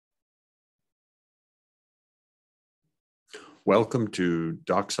Welcome to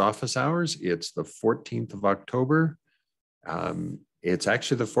Doc's Office Hours. It's the 14th of October. It's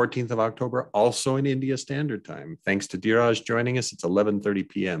actually the 14th of October, also in India Standard Time. Thanks to Dheeraj joining us, it's 11:30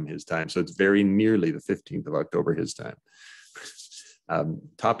 p.m. his time, so it's very nearly the 15th of October his time.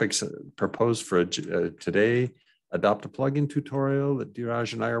 Topics proposed for today: adopt a plugin tutorial that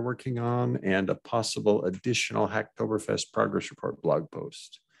Dheeraj and I are working on, and a possible additional Hacktoberfest progress report blog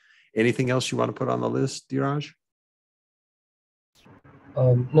post. Anything else you want to put on the list, Dheeraj?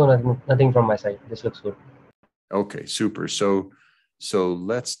 No, nothing from my side. This looks good. Okay, super. So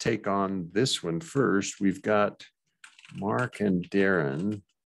let's take on this one first. We've got Mark and Darren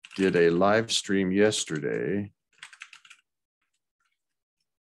did a live stream yesterday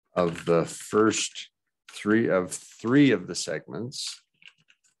of the first three of the segments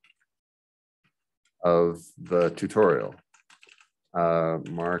of the tutorial.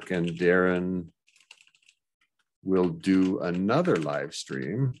 Mark and Darren will do another live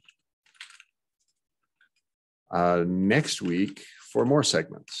stream next week for more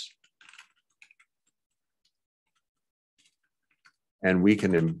segments. And we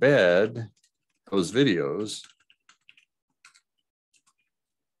can embed those videos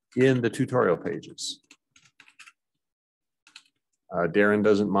in the tutorial pages. Darren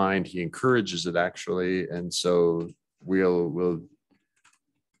doesn't mind, he encourages it actually, and so we'll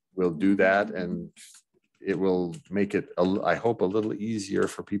do that, and it will make it, I hope, a little easier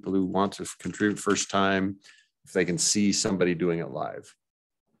for people who want to contribute first time if they can see somebody doing it live.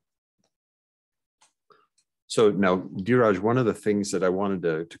 So now, Dheeraj, one of the things that I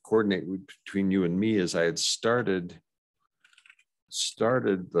wanted to coordinate between you and me is I had started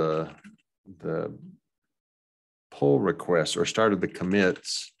the pull requests, or started the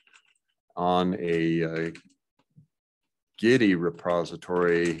commits on a Gitty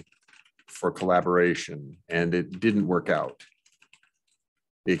repository for collaboration, and it didn't work out.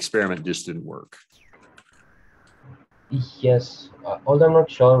 The experiment just didn't work. Yes, although I'm not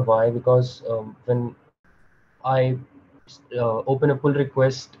sure why, because when I open a pull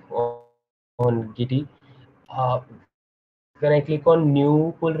request on Gitty, when I click on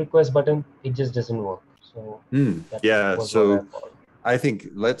new pull request button, it just doesn't work. So yeah, so I think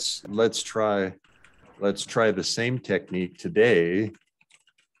let's try the same technique today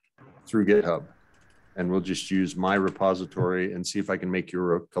through GitHub, and we'll just use my repository and see if I can make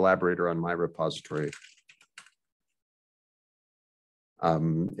you a collaborator on my repository.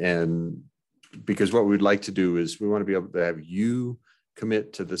 And because what we'd like to do is we want to be able to have you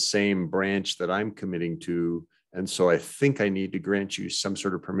commit to the same branch that I'm committing to. And so I think I need to grant you some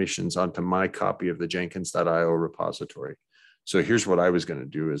sort of permissions onto my copy of the Jenkins.io repository. So here's what I was going to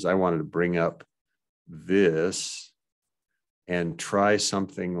do is I wanted to bring up this and try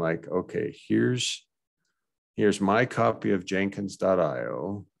something like, okay, here's my copy of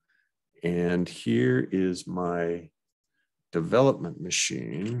Jenkins.io, and here is my development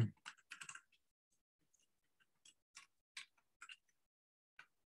machine.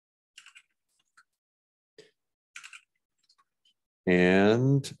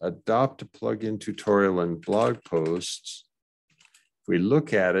 And adopt a plugin tutorial and blog posts. If we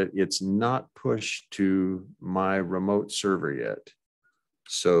look at it, it's not pushed to my remote server yet.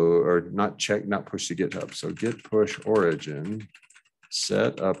 So, or not pushed to GitHub. So git push origin,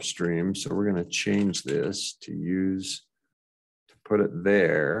 set upstream. So we're going to change this to put it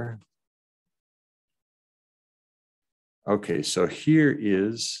there. Okay, so here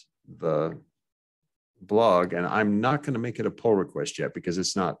is the blog, and I'm not going to make it a pull request yet because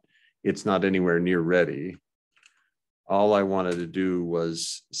it's not anywhere near ready. All I wanted to do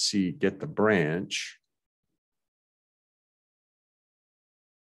was get the branch.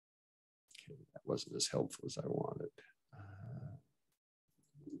 Okay, that wasn't as helpful as I wanted.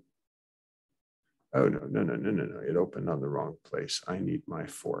 Oh, no. It opened on the wrong place. I need my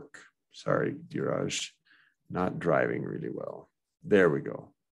fork. Sorry, Dheeraj, not driving really well. There we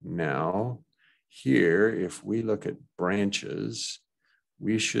go. Now, here, if we look at branches,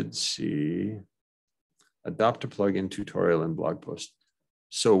 we should see adopt a plugin tutorial and blog post.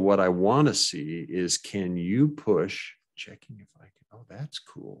 So what I want to see is, can you push, checking if I can, oh, that's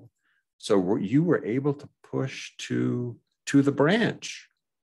cool. So you were able to push to the branch.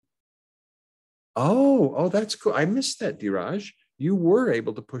 Oh, that's cool. I missed that, Dheeraj. You were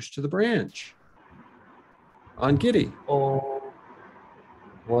able to push to the branch on Gitty. Oh,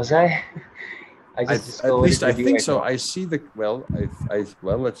 was I? At least I think so. I see the, well,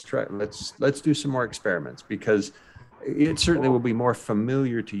 let's try, let's do some more experiments, because it certainly will be more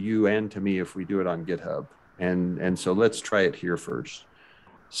familiar to you and to me if we do it on GitHub. And so let's try it here first.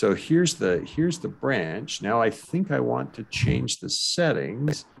 So here's the branch. Now I think I want to change the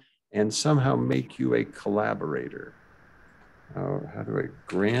settings and somehow make you a collaborator. How do I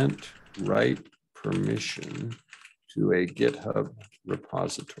grant write permission to a GitHub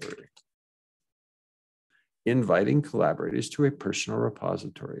repository? Inviting collaborators to a personal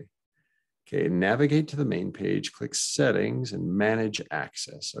repository. Okay, navigate to the main page, click settings and manage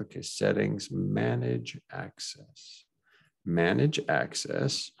access. Okay, settings, manage access. Manage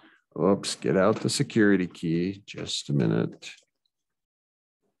access. Oops, get out the security key. Just a minute.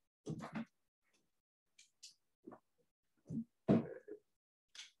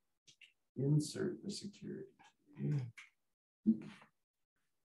 Insert the security key.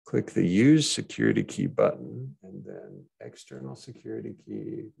 Click the use security key button and then external security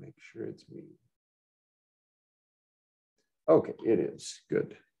key. Make sure it's me. Okay, it is.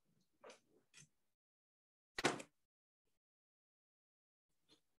 Good.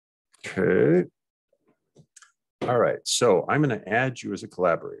 Okay. All right, so I'm going to add you as a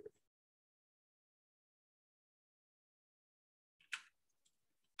collaborator.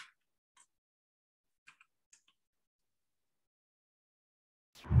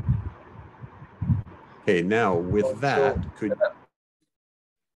 Okay, now with that,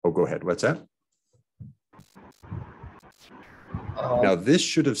 go ahead. What's that? Now this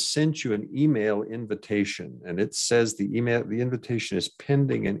should have sent you an email invitation, and it says the invitation is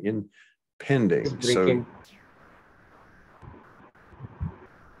pending and in pending. So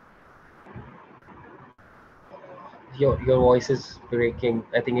your voice is breaking.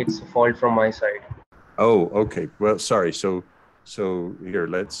 I think it's a fault from my side. Oh, okay. Well, sorry. So here,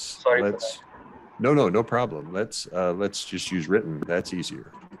 let's no problem. Let's just use written. That's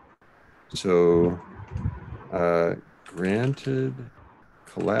easier. So granted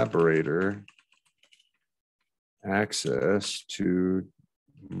collaborator access to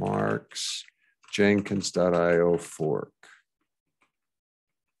Mark's Jenkins.io fork.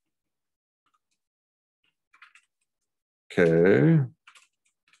 Okay.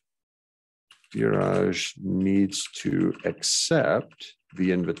 Dheeraj needs to accept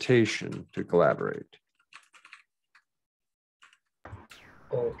the invitation to collaborate.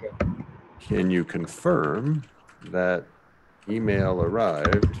 Okay. Can you confirm that email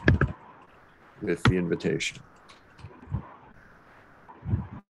arrived with the invitation?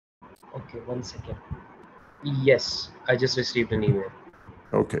 Okay, 1 second. Yes, I just received an email.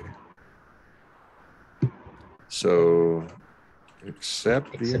 Okay. So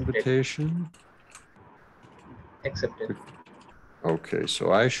accept the invitation. Accepted. Okay,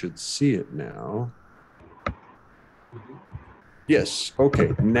 so I should see it now. Yes,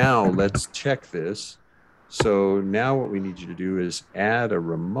 okay, now let's check this. So now what we need you to do is add a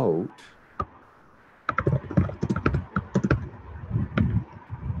remote.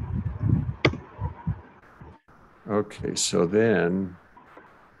 Okay, so then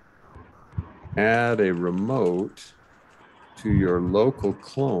add a remote to your local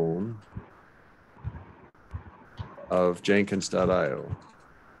clone of Jenkins.io.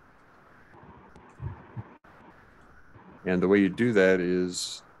 And the way you do that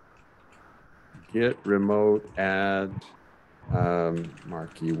is git remote add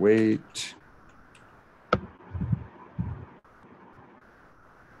marquee wait.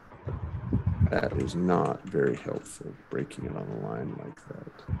 That is not very helpful, breaking it on a line like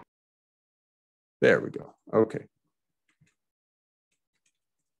that. There we go. Okay.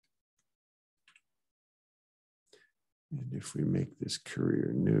 And if we make this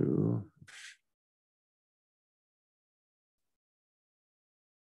career new,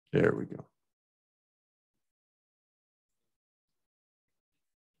 there we go.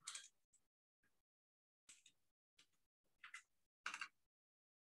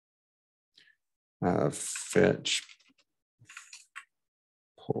 Fetch,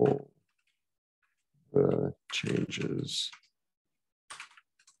 pull the changes.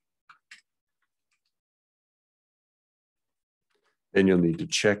 Then you'll need to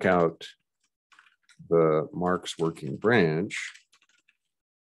check out the Mark's working branch.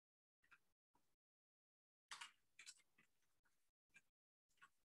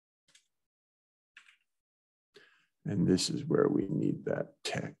 And this is where we need that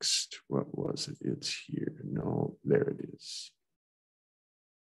text. What was it? It's here. No, there it is.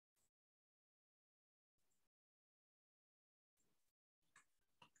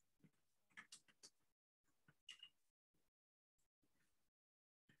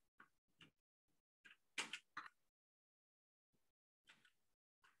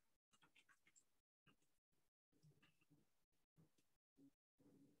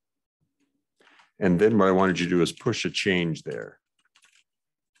 And then what I wanted you to do is push a change there.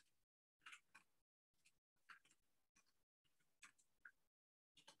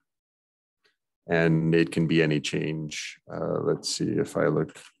 And it can be any change. Let's see if I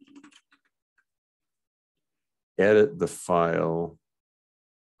look, edit the file.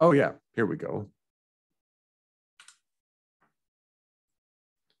 Oh yeah, here we go.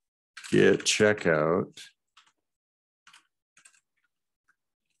 Git checkout.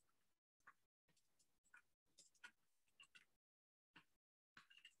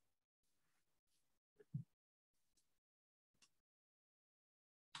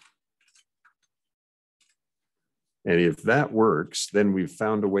 And if that works, then we've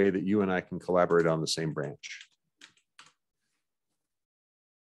found a way that you and I can collaborate on the same branch.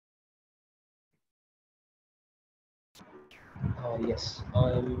 Yes,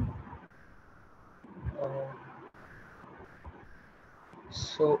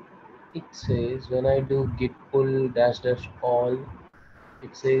 so it says when I do git pull dash dash all,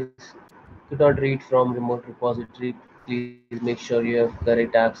 it says could not read from remote repository. Please make sure you have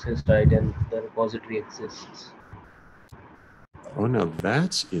correct access right and the repository exists. Oh, now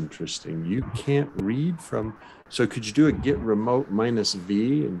that's interesting. You can't read from, so could you do a git remote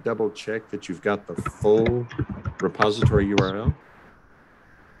 -v and double check that you've got the full repository URL?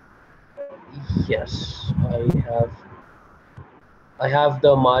 Yes, I have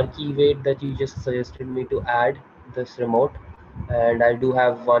the marquee weight that you just suggested me to add this remote, and I do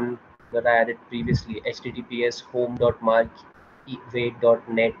have one that I added previously, https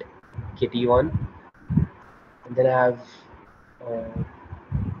home.marqueeweight.net kitty1, and then uh,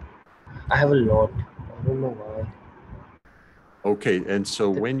 I have a lot. I don't know why. Okay, and so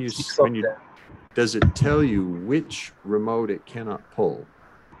when you them. does it tell you which remote it cannot pull?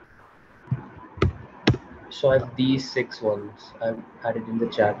 So I have these 6 ones I've added in the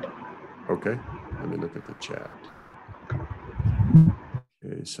chat. Okay, let me look at the chat.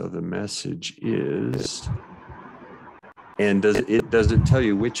 Okay, so the message is, and does it tell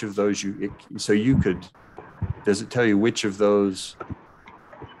you which of those does it tell you which of those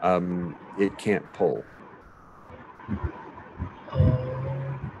it can't pull?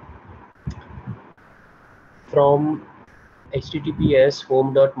 From https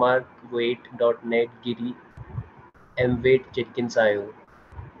home.markweight.net giri mweight Jenkins IO.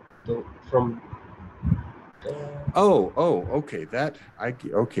 So from Okay,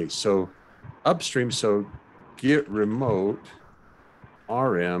 okay, so upstream, so git remote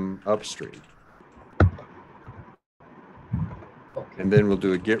rm upstream. Okay. And then we'll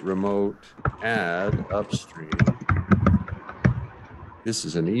do a git remote add upstream. This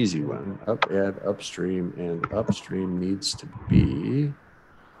is an easy one. Add upstream, and upstream needs to be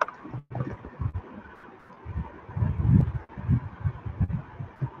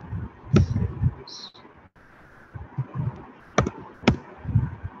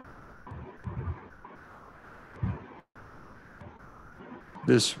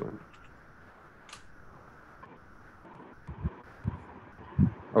this one.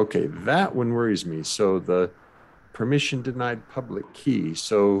 Okay, that one worries me. So the permission denied public key.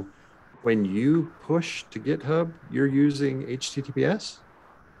 So when you push to GitHub, you're using HTTPS?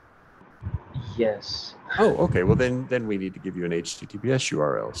 Yes. Oh, okay. Well, then we need to give you an HTTPS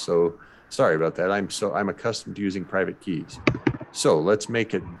URL. So sorry about that. I'm accustomed to using private keys. So let's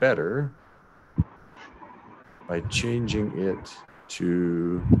make it better by changing it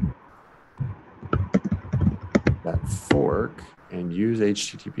to that fork and use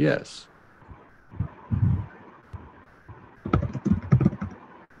HTTPS.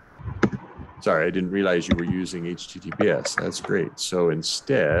 Sorry, I didn't realize you were using HTTPS. That's great. So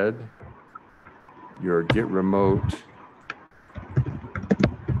instead, your git remote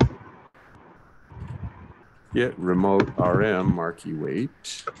rm marquee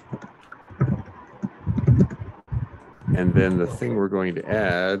weight. And then the thing we're going to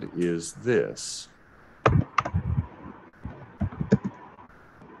add is this.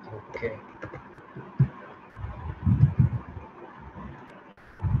 Okay.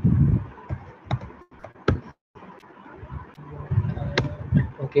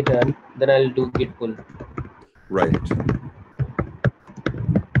 Okay, done. Then I'll do git pull. Right.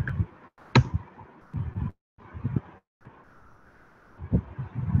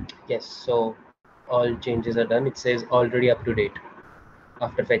 Yes, so all changes are done. It says already up to date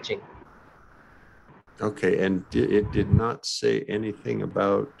after fetching. Okay, and it did not say anything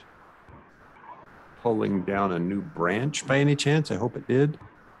about pulling down a new branch by any chance? I hope it did.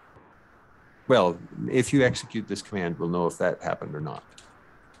 Well, if you execute this command, we'll know if that happened or not.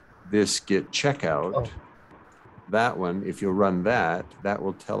 This git checkout, that one, if you'll run that, that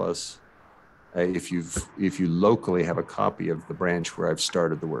will tell us if you locally have a copy of the branch where I've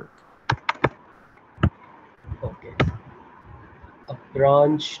started the work. Okay.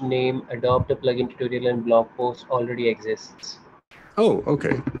 branch name, adopt a plugin tutorial, and blog post already exists. Oh,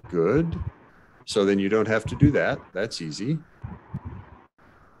 okay, good. So then you don't have to do that. That's easy.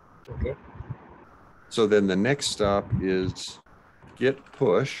 Okay. So then the next stop is git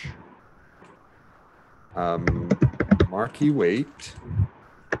push marquee weight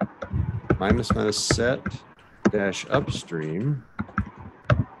minus set dash upstream.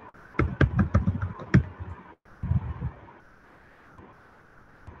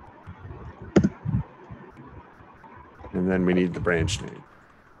 And then we need the branch name.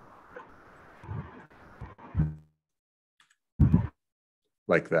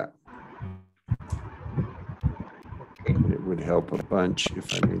 Like that. Okay. And it would help a bunch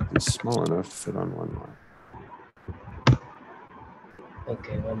if I made this small enough to fit on one line.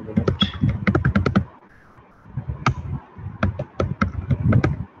 Okay, 1 minute.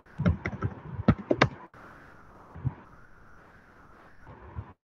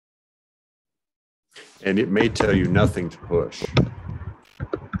 And it may tell you nothing to push.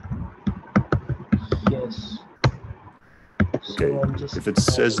 Yes. Okay, So I'm just if it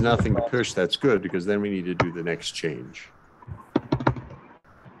says nothing to push, that's good, because then we need to do the next change.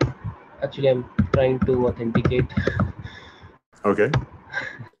 Actually, I'm trying to authenticate. Okay.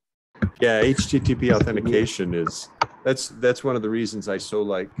 Yeah, HTTP authentication is, that's one of the reasons I so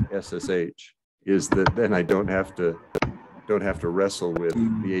like SSH, is that then I don't have to wrestle with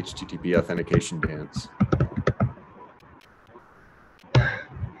the HTTP authentication dance.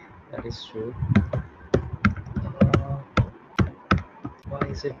 That is true. Why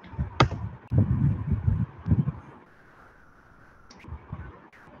is it?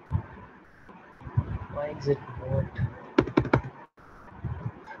 Why is it not?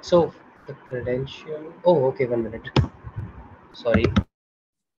 So the credential. Oh, okay. 1 minute. Sorry.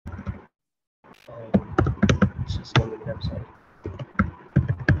 Just 1 minute. I'm sorry.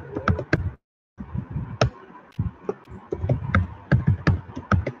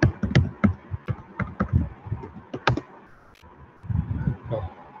 No,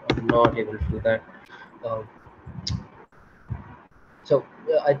 I'm not able to do that. Um, so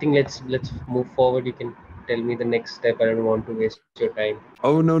I think let's move forward. You can tell me the next step. I don't want to waste your time.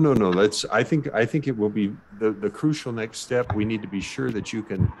 Oh, no. I think it will be the crucial next step. We need to be sure that you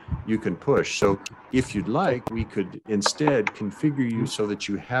can push. So if you'd like, we could instead configure you so that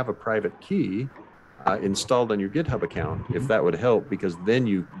you have a private key installed on your GitHub account, if that would help, because then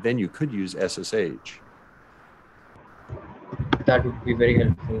you could use SSH. That would be very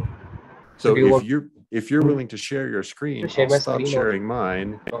helpful. So if you're willing to share your screen, share I'll my stop screen sharing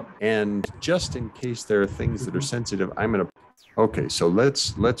mine. or- And just in case there are things that are sensitive, I'm going to, okay, so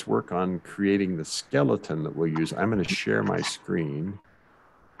let's work on creating the skeleton that we'll use. I'm going to share my screen.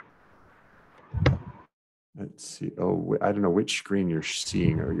 Let's see. Oh, I don't know which screen you're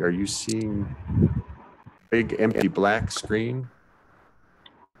seeing. Are you seeing big empty black screen?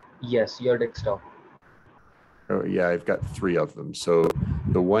 Yes, your desktop. Oh yeah, I've got 3 of them. So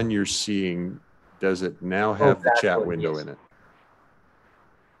the one you're seeing, does it now have the chat window in it?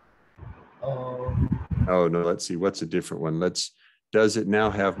 Oh no, let's see. What's a different one? Does it now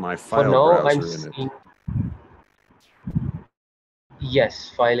have my file browser in it?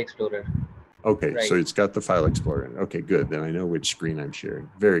 Yes, File Explorer. Okay, right. So it's got the File Explorer in it. Okay, good. Then I know which screen I'm sharing.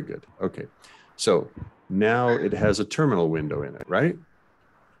 Very good. Okay, so now it has a terminal window in it, right?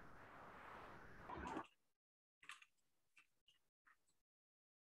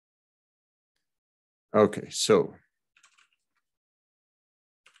 Okay, so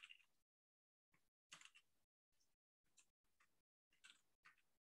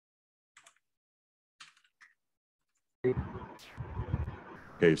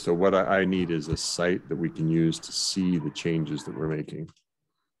okay, so what I need is a site that we can use to see the changes that we're making.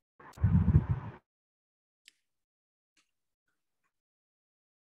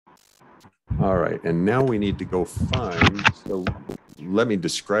 All right, and now we need to go find, so let me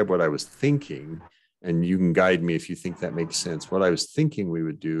describe what I was thinking, and you can guide me if you think that makes sense. What I was thinking we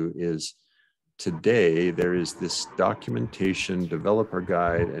would do is, today there is this documentation developer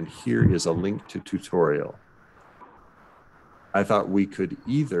guide, and here is a link to tutorial. I thought we could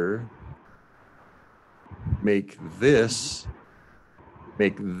either make this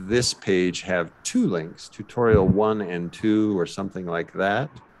page have 2 links, tutorial 1 and 2 or something like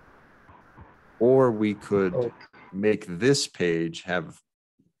that. Or we could make this page have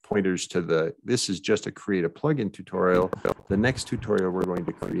pointers to this is just a create a plugin tutorial. The next tutorial we're going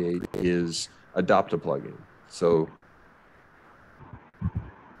to create is adopt a plugin. So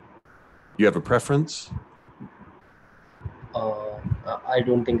you have a preference? I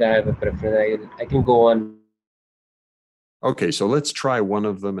don't think I have a preference. I can go on Okay, so let's try one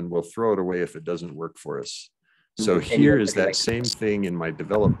of them and we'll throw it away if it doesn't work for us. So Anyone here that is you that like. same thing in my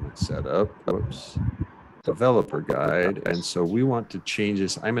development setup. Whoops. So, Developer guide. And yes. so we want to change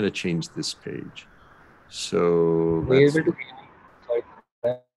this. I'm going to change this page. So Were you let's able to hear me? Sorry for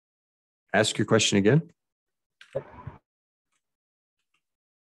that. ask your question again.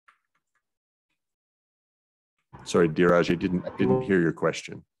 Sorry, Dheeraj, I didn't hear your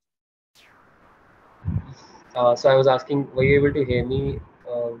question. So I was asking, were you able to hear me?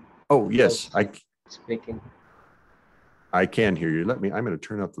 Oh, yes, It's breaking. I can hear you. I'm going to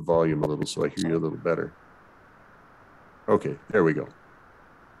turn up the volume a little so I hear you a little better. Okay, there we go.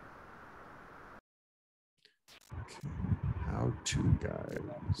 Okay. How-to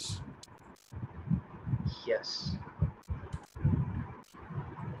guides. Yes.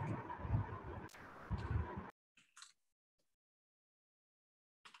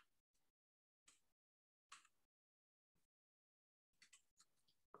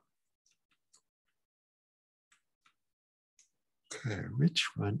 Okay, which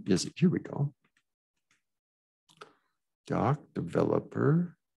one is it? Here we go. Doc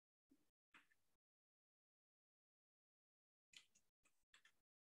developer.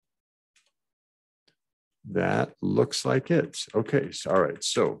 That looks like it. Okay, so, all right,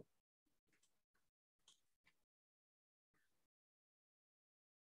 so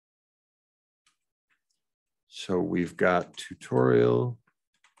we've got tutorial,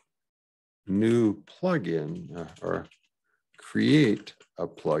 new plugin, or create a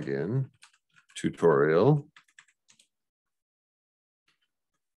plugin tutorial.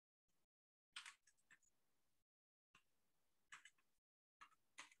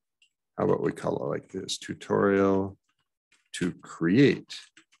 How about we call it like this? Tutorial to create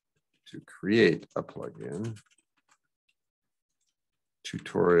a plugin.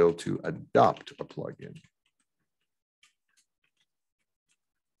 Tutorial to adopt a plugin.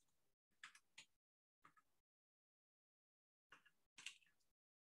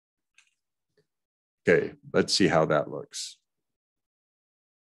 Okay, let's see how that looks.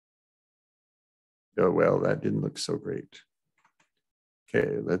 Oh, well, that didn't look so great.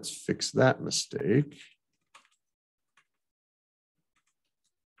 Okay, let's fix that mistake.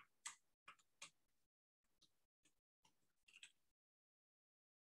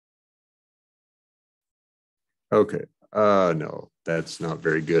 Okay, no, that's not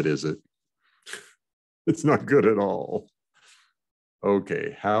very good, is it? It's not good at all.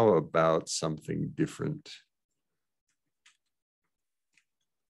 Okay, how about something different?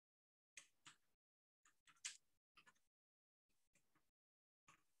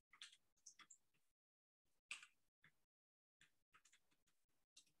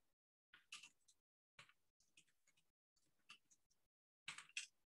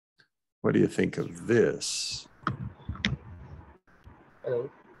 What do you think of this? Hello.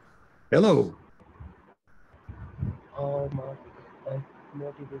 Hello. Mark, I'm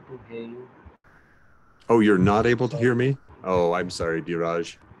not able to hear you. Oh, you're not able to hear me? Oh, I'm sorry,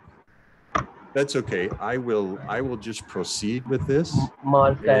 Dheeraj. That's okay. I will just proceed with this.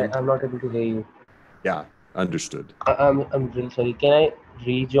 Mark, And I'm not able to hear you. yeah, understood. I'm really sorry. Can I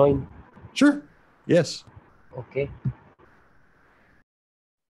rejoin? Sure. Yes. Okay.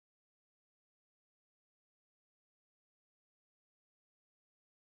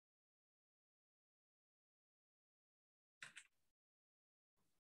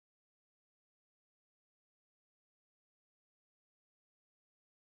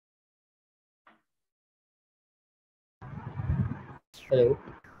 Hello.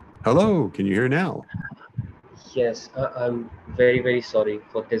 Hello. Can you hear now? Yes, I'm very sorry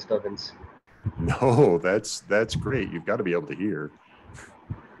for disturbance. No, that's great. You've got to be able to hear.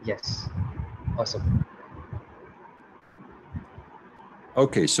 Yes. Awesome.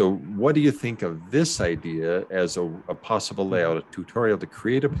 Okay, so what do you think of this idea as a possible layout, a tutorial to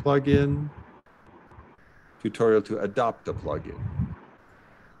create a plugin, tutorial to adopt a plugin?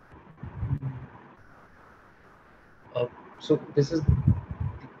 Uh, so this is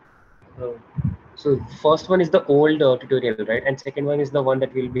uh, so first one is the old tutorial, right? And second one is the one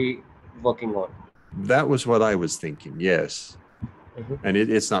that we'll be working on. That was what I was thinking, yes. Mm-hmm. And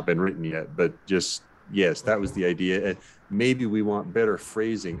it's not been written yet, but just, yes, that was the idea. And maybe we want better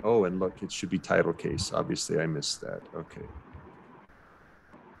phrasing. Oh, and look, it should be title case. Obviously, I missed that. Okay.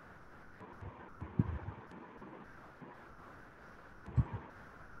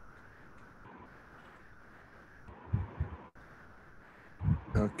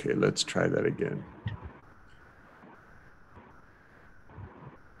 Okay, let's try that again.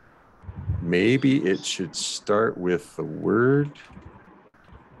 Maybe it should start with the word.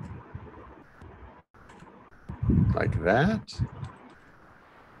 like that,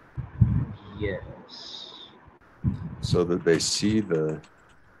 Yes. so that they see the.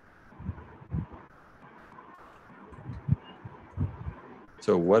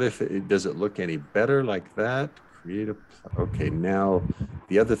 So what if does it look any better like that? Create a, okay, now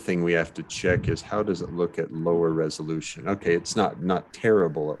the other thing we have to check is how does it look at lower resolution? Okay, it's not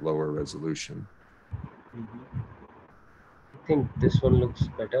terrible at lower resolution. Mhm. I think this one looks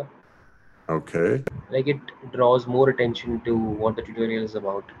better. Okay. Like it draws more attention to what the tutorial is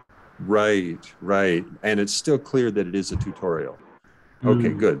about. Right, right. And it's still clear that it is a tutorial. Okay,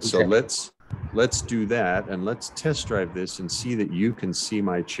 Mm, good. So exactly. let's do that and let's test drive this and see that you can see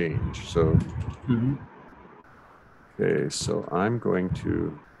my change. So, Mhm. okay, so I'm going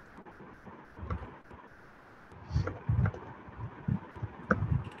to,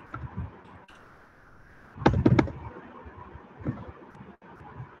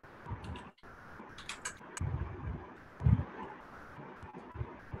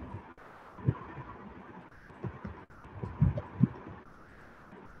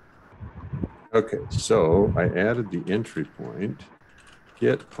 okay, so I added the entry point,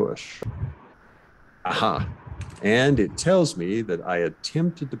 git push. Aha. And it tells me that I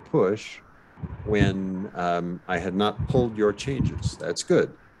attempted to push when I had not pulled your changes. That's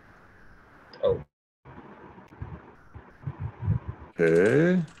good. Oh,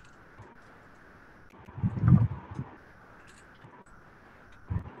 Okay.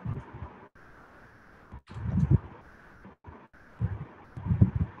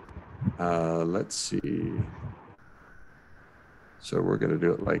 Let's see. So we're going to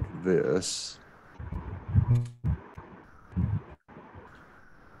do it like this.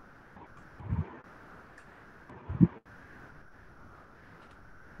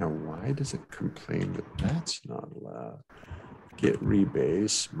 Now, why does it complain that that's not allowed? Get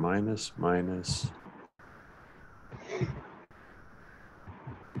rebase minus minus.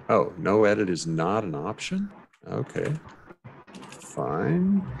 Oh, no edit is not an option? Okay,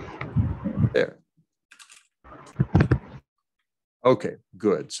 fine. There. Okay,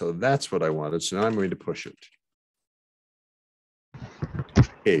 good. So that's what I wanted. So now I'm going to push it.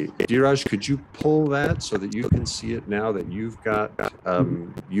 Okay, Dheeraj, could you pull that so that you can see it now that you've got,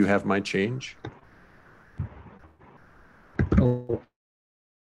 you have my change? oh,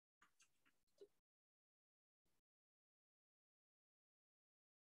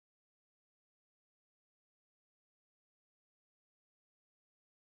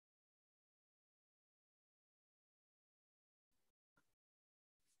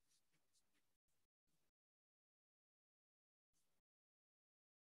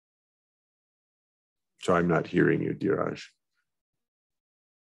 So I'm not hearing you, Dheeraj.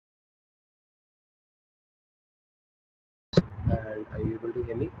 and are you able to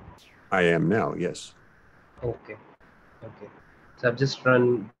hear me? I am now, yes. Okay, okay. So I've just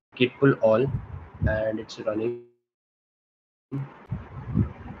run git pull all, and it's running.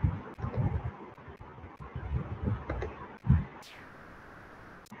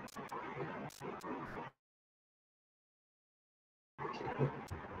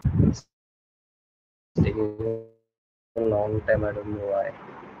 It's taking a long time. I don't know why.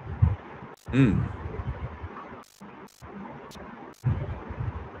 Mm.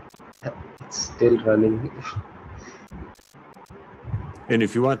 It's still running. And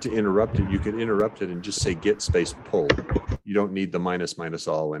if you want to interrupt it, you can interrupt it and just say git space pull. You don't need the minus minus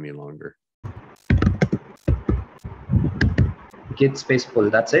all any longer. Git space pull.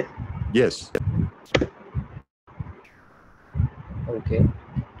 That's it. Yes, Okay.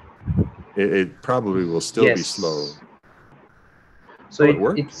 it probably will still be slow. Yes. So Oh, it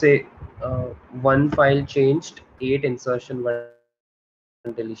worked? it's a one file changed, 8 insertion,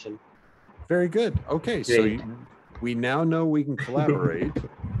 one deletion. Very good. Okay, so Great. we now know we can collaborate.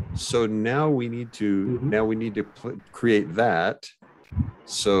 So now we need to create that.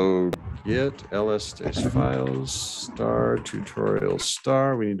 So git ls files star tutorial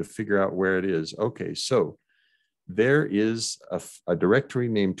star. We need to figure out where it is. Okay, so there is a directory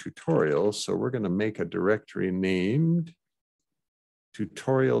named tutorial. So we're going to make a directory named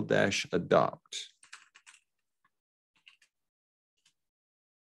tutorial-adopt.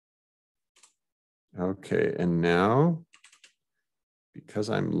 Okay, and now, because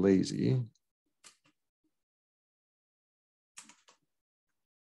I'm lazy,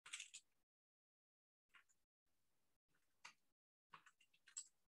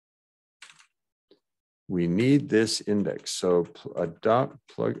 we need this index. So adopt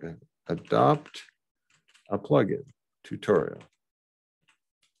a plugin tutorial.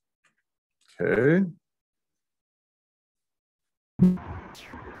 Okay.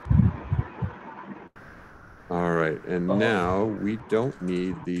 All right, and Uh, now we don't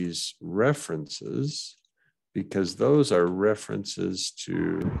need these references because those are references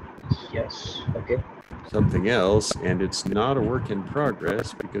to yes. Okay. something else, and it's not a work in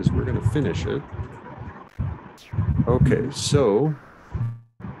progress because we're going to finish it. Okay, so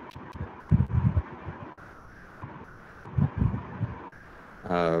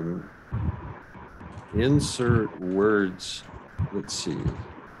insert words. Let's see.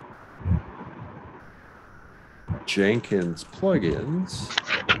 Jenkins plugins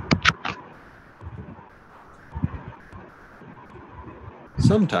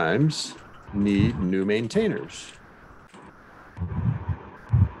sometimes need new maintainers.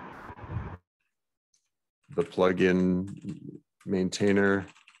 The plugin maintainer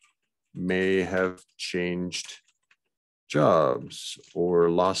may have changed jobs or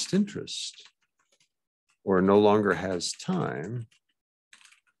lost interest or no longer has time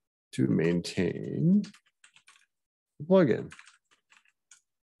to maintain the plugin.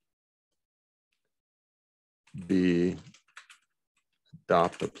 The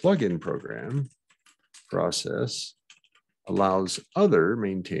adopt a plugin program process allows other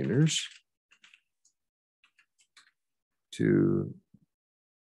maintainers to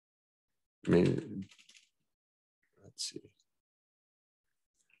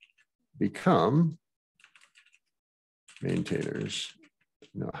become maintainers.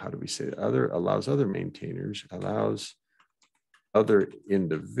 No, how do we say it? Allows other maintainers, allows other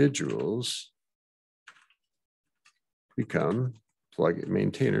individuals become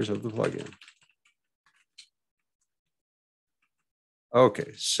maintainers of the plugin.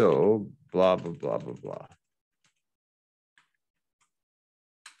 Okay, so blah, blah, blah, blah, blah.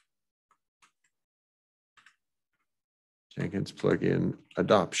 Jenkins plugin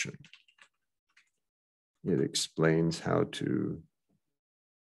adoption. It explains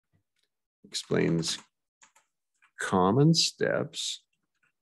explains common steps,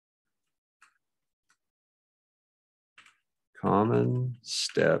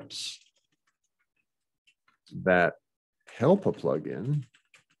 that help a plugin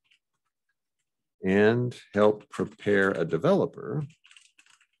and help prepare a developer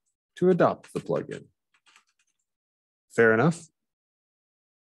to adopt the plugin. Fair enough?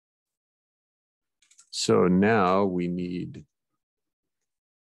 So now we need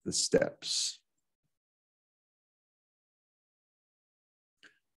the steps.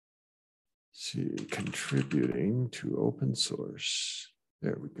 See, contributing to open source.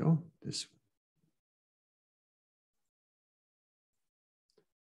 There we go. This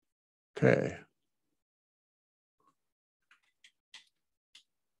one. Okay.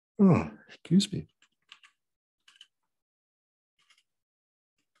 Oh, excuse me.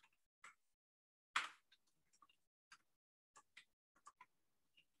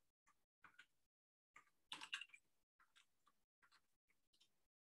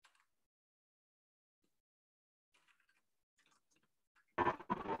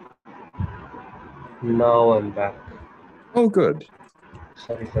 Now I'm back. Oh, good.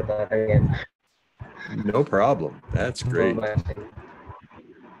 Sorry for that again. No problem. That's For great. my thing.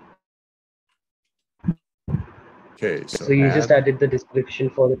 Okay, So so you just add. added the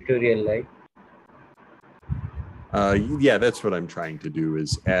description for the tutorial, right? Yeah, that's what I'm trying to do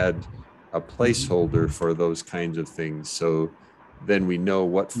is add a placeholder for those kinds of things. So then we know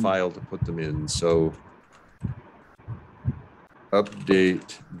what file to put them in. So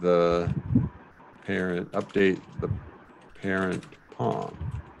update the parent POM.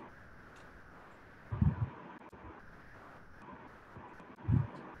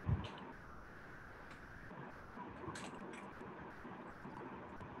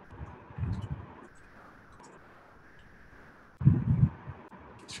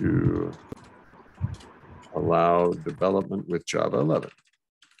 To allow development with Java 11.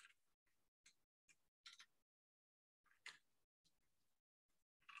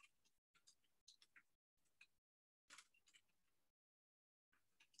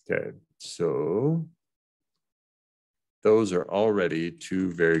 Okay, so those are already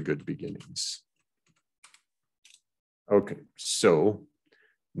two very good beginnings. Okay, so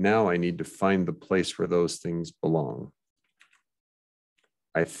now I need to find the place where those things belong.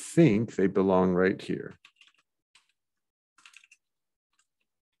 I think they belong right here.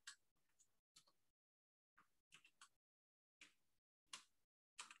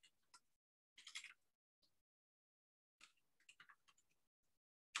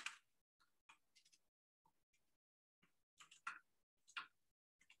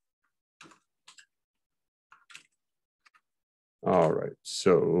 All right,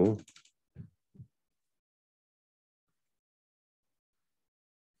 so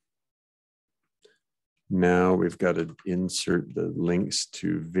Now we've got to insert the links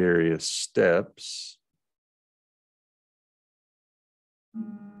to various steps.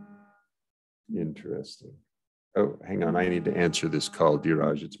 Interesting. Oh, hang on. I need to answer this call,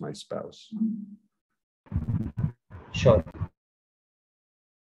 Dheeraj. It's my spouse. Sure.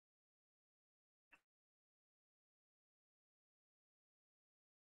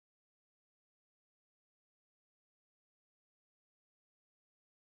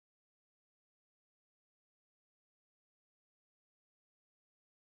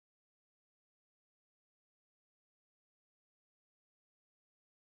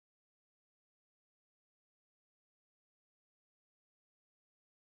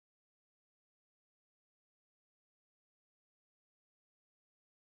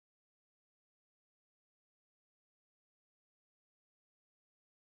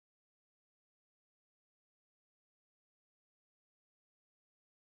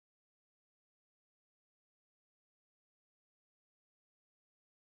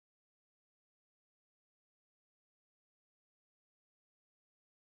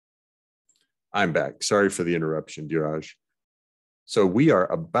 I'm back. Sorry for the interruption, Dheeraj. So we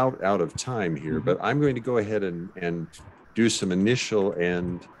are about out of time here, but I'm going to go ahead and do some initial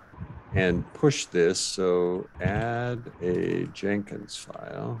and push this. So add a Jenkins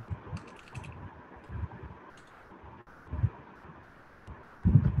file.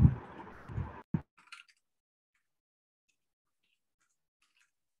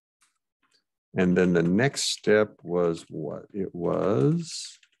 And then the next step was what? It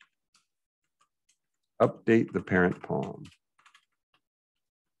was update the parent poem.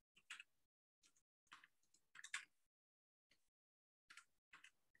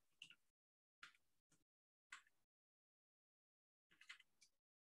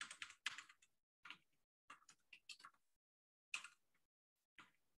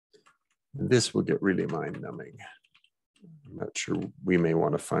 This will get really mind-numbing. I'm not sure, we may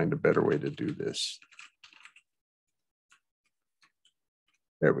want to find a better way to do this.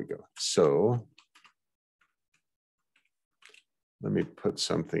 There we go. So let me put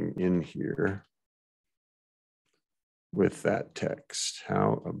something in here with that text.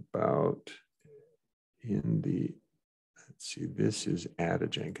 How about in the, let's see, this is add a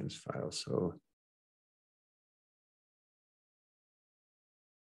Jenkins file. So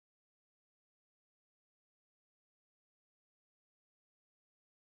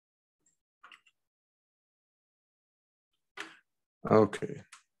okay.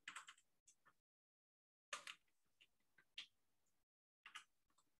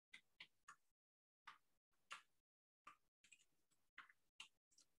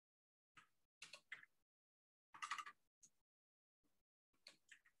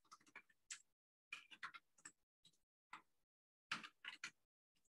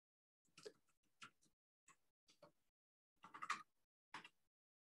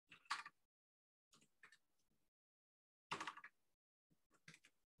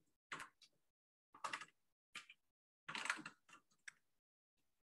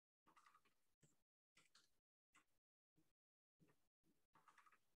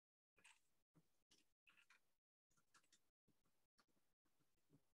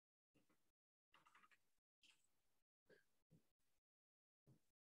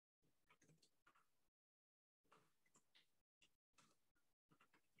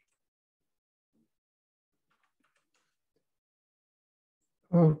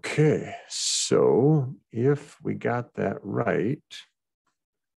 Okay, so if we got that right,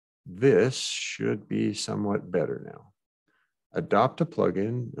 this should be somewhat better now. Adopt a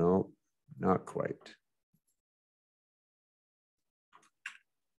plugin, no, not quite.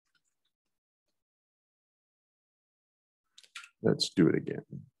 Let's do it again,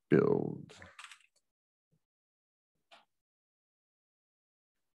 build.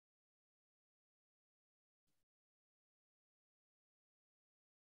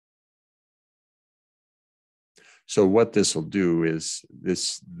 So what this will do is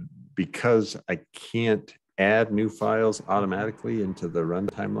this, because I can't add new files automatically into the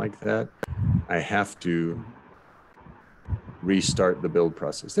runtime like that, I have to restart the build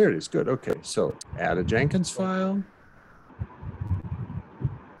process. There it is, good, okay. So add a Jenkins file.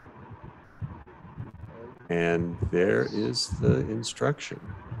 And there is the instruction.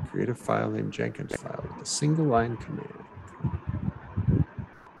 Create a file named Jenkins file with a single line command.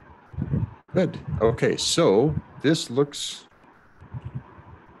 Good, okay, so this looks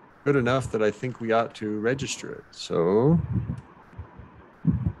good enough that I think we ought to register it. So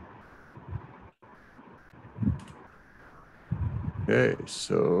okay,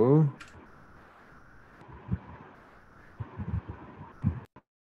 so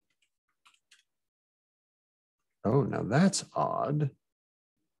Oh, now that's odd.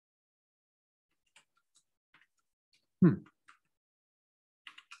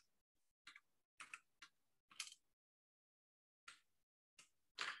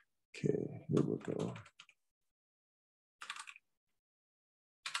 Okay, here we go.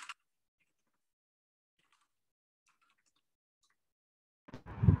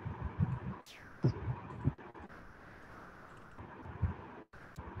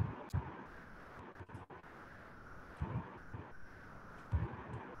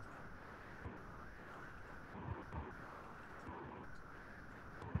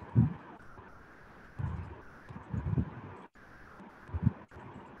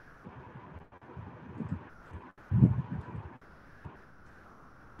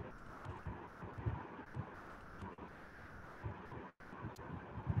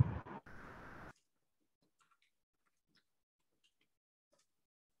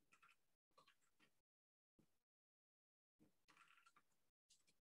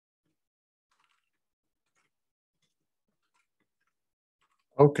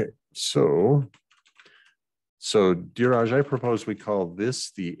 Okay, so Dheeraj, I propose we call this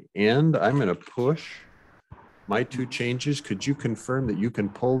the end. I'm going to push my two changes. Could you confirm that you can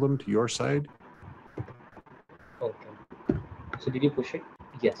pull them to your side? Okay. So did you push it?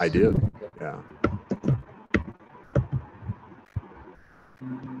 Yes. I did. Okay. Yeah.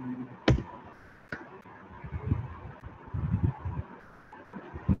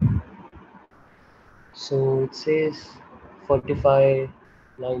 So it says 45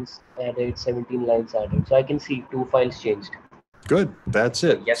 lines added, 17 lines added. So I can see 2 files changed. Good. That's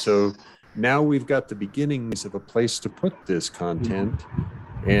it. Yes. So now we've got the beginnings of a place to put this content,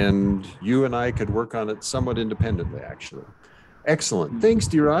 and you and I could work on it somewhat independently, actually. Excellent. Thanks,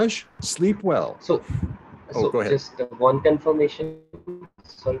 Dheeraj. Sleep well. So go ahead. Just one confirmation.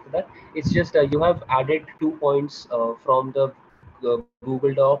 Sorry for that. It's just you have added 2 points from the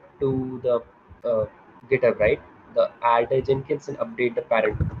Google Doc to the uh, GitHub, right? The add a Jenkins and update the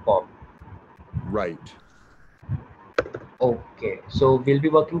parent form. Right. Okay. So we'll be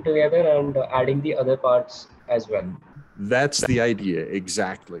working together and adding the other parts as well. That's the idea.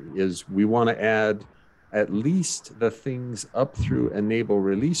 Exactly. Is we want to add at least the things up through enable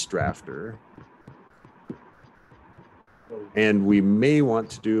release drafter. And we may want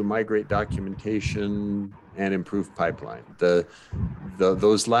to do migrate documentation and improve pipeline.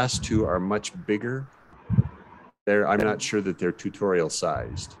 Those last two are much bigger. I'm not sure that they're tutorial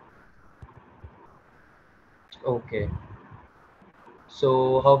sized. Okay.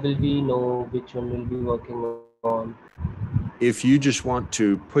 So how will we know which one we'll be working on? If you just want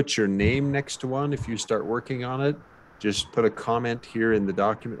to put your name next to one, if you start working on it, just put a comment here in the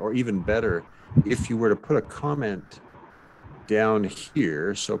document, or even better, if you were to put a comment down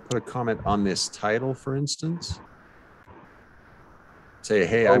here, so put a comment on this title, for instance. Say,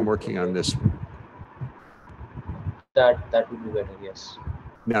 hey, I'm working on this one. That would be better, yes.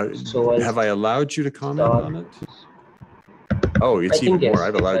 Now, so have I allowed you to comment on it? Oh, it's even more. Yes,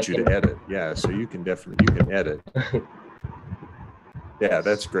 I've allowed you to edit. Yeah, so you can edit. Yeah,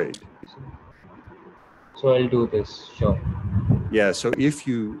 that's great. So I'll do this, sure. Yeah, so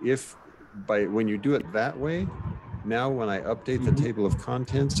when you do it that way, now when I update the table of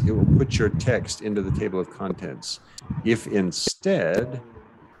contents, it will put your text into the table of contents. If instead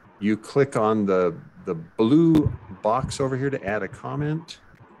you click on the blue box over here to add a comment,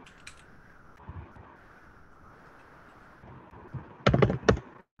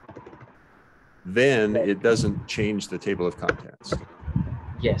 then it doesn't change the table of contents.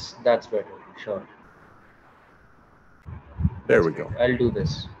 Yes, that's better, sure. There we go. I'll do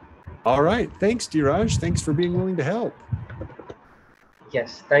this. All right. Thanks, Dheeraj. Thanks for being willing to help.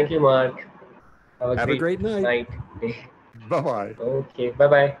 Yes. Thank you, Mark. Have a great night. Day. Bye-bye. Okay.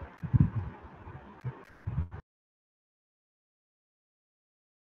 Bye-bye.